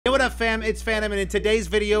what up, fam? It's Phantom, and in today's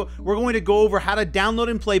video, we're going to go over how to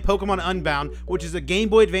download and play Pokemon Unbound, which is a Game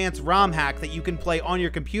Boy Advance ROM hack that you can play on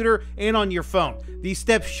your computer and on your phone. These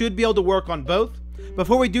steps should be able to work on both.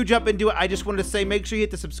 Before we do jump into it, I just wanted to say, make sure you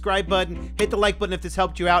hit the subscribe button, hit the like button if this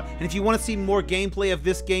helped you out, and if you want to see more gameplay of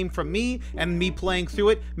this game from me and me playing through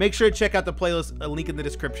it, make sure to check out the playlist, a link in the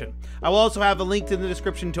description. I will also have a link in the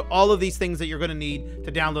description to all of these things that you're going to need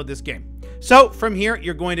to download this game. So from here,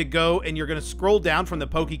 you're going to go and you're going to scroll down from the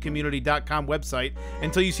PokeCommunity.com website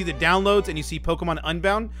until you see the downloads and you see Pokemon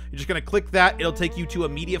Unbound. You're just going to click that. It'll take you to a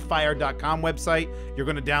MediaFire.com website. You're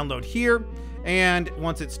going to download here. And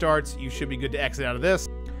once it starts, you should be good to exit out of this.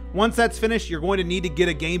 Once that's finished, you're going to need to get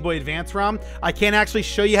a Game Boy Advance ROM. I can't actually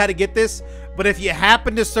show you how to get this, but if you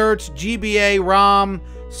happen to search GBA ROM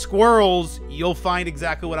squirrels, you'll find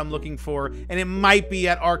exactly what I'm looking for, and it might be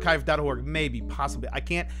at archive.org, maybe, possibly. I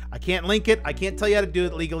can't link it. I can't tell you how to do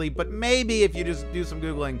it legally, but maybe if you just do some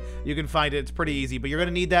Googling, you can find it. It's pretty easy, but you're going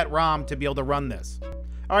to need that ROM to be able to run this.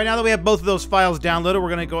 All right, now that we have both of those files downloaded, we're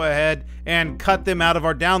going to go ahead and cut them out of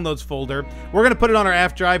our downloads folder. We're going to put it on our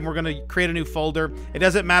F drive, and we're going to create a new folder. It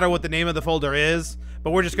doesn't matter what the name of the folder is,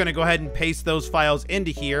 but we're just going to go ahead and paste those files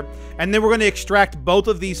into here, and then we're going to extract both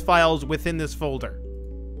of these files within this folder.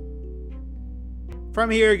 From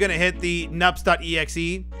here, you're going to hit the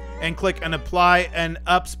nups.exe and click an apply an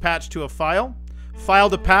ups patch to a file. File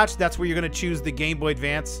to patch, that's where you're going to choose the Game Boy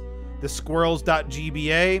Advance, the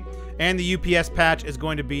squirrels.gba, and the UPS patch is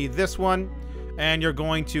going to be this one, and you're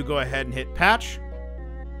going to go ahead and hit patch.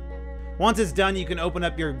 Once it's done, you can open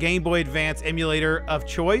up your Game Boy Advance emulator of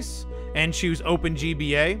choice and choose Open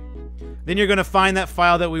GBA. Then you're going to find that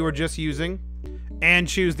file that we were just using and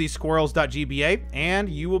choose the squirrels.gba, and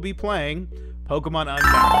you will be playing Pokemon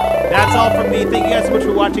Unbound. That's all from me. Thank you guys so much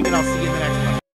for watching, and I'll see you in the next one.